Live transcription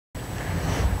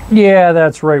Yeah,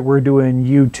 that's right. We're doing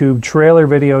YouTube trailer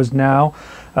videos now.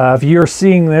 If you're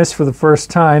seeing this for the first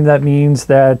time, that means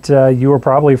that you are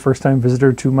probably a first-time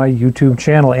visitor to my YouTube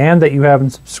channel and that you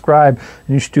haven't subscribed.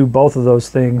 And you should do both of those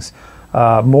things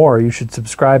more. You should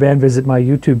subscribe and visit my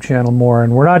YouTube channel more.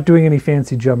 And we're not doing any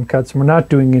fancy jump cuts. We're not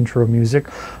doing intro music.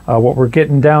 What we're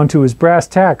getting down to is brass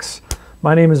tacks.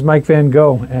 My name is Mike Van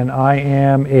Gogh, and I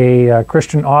am a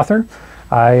Christian author.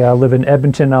 I live in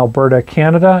Edmonton, Alberta,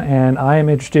 Canada, and I am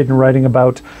interested in writing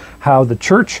about how the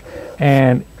church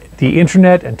and the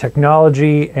internet and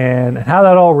technology and how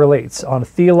that all relates on a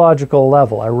theological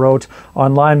level. I wrote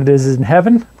Online It Is in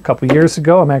Heaven a couple years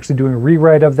ago. I'm actually doing a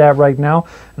rewrite of that right now,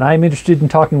 and I'm interested in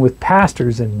talking with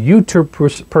pastors and YouTube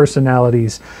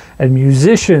personalities and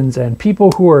musicians and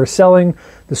people who are selling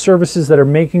the services that are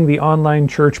making the online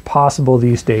church possible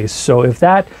these days. So if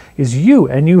that is you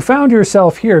and you found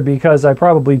yourself here because I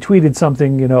probably tweeted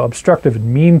something, obstructive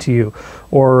and mean to you,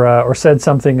 or said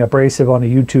something abrasive on a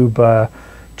YouTube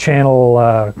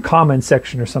channel comment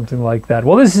section or something like that.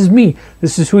 Well, this is me.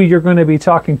 This is who you're going to be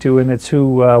talking to, and it's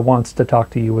who wants to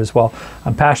talk to you as well.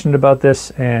 I'm passionate about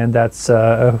this, and that's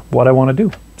what I want to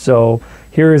do. So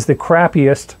here is the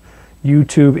crappiest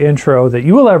YouTube intro that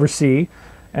you will ever see,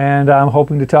 and I'm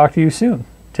hoping to talk to you soon.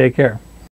 Take care.